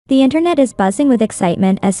The internet is buzzing with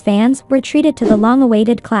excitement as fans were treated to the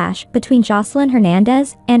long-awaited clash between Joseline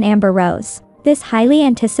Hernandez and Amber Rose. This highly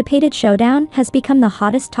anticipated showdown has become the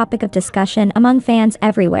hottest topic of discussion among fans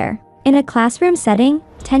everywhere. In a classroom setting,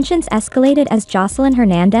 tensions escalated as Joseline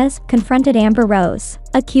Hernandez confronted Amber Rose,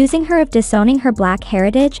 accusing her of disowning her Black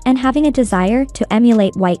heritage and having a desire to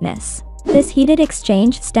emulate whiteness. This heated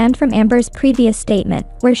exchange stemmed from Amber's previous statement,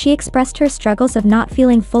 where she expressed her struggles of not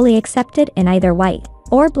feeling fully accepted in either white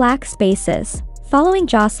or Black spaces. Following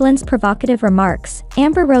Joseline's provocative remarks,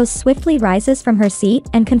 Amber Rose swiftly rises from her seat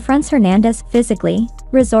and confronts Hernandez physically,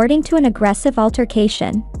 resorting to an aggressive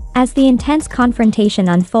altercation. As the intense confrontation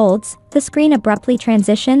unfolds, the screen abruptly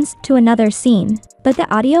transitions to another scene, but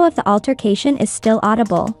the audio of the altercation is still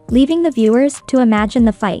audible, leaving the viewers to imagine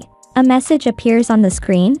the fight. A message appears on the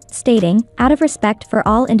screen, stating, "Out of respect for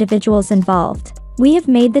all individuals involved, we have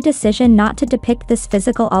made the decision not to depict this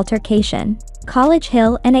physical altercation. College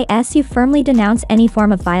Hill and ASU firmly denounce any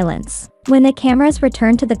form of violence." When the cameras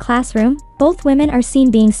return to the classroom, both women are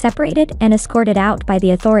seen being separated and escorted out by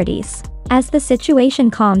the authorities. As the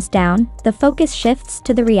situation calms down, the focus shifts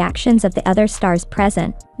to the reactions of the other stars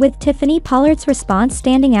present, with Tiffany Pollard's response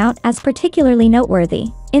standing out as particularly noteworthy.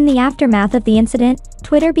 In the aftermath of the incident,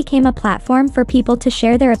 Twitter became a platform for people to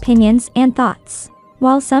share their opinions and thoughts.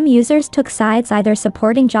 While some users took sides either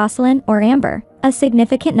supporting Joseline or Amber, a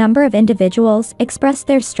significant number of individuals expressed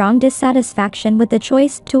their strong dissatisfaction with the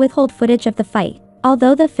choice to withhold footage of the fight.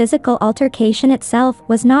 Although the physical altercation itself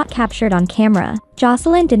was not captured on camera,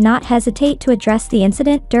 Joseline did not hesitate to address the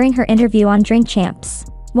incident during her interview on Drink Champs.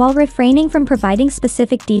 While refraining from providing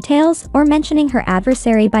specific details or mentioning her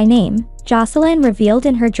adversary by name, Joseline revealed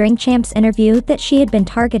in her Drink Champs interview that she had been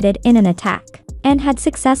targeted in an attack and had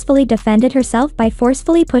successfully defended herself by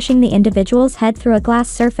forcefully pushing the individual's head through a glass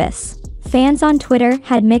surface. Fans on Twitter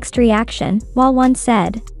had mixed reaction, while one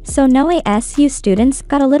said, "So no ASU students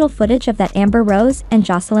got a little footage of that Amber Rose and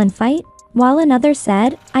Joseline fight?" While another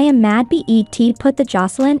said, "I am mad BET put the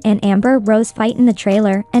Joseline and Amber Rose fight in the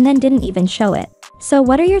trailer and then didn't even show it." So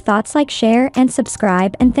what are your thoughts? Like, share, and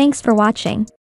subscribe, and thanks for watching.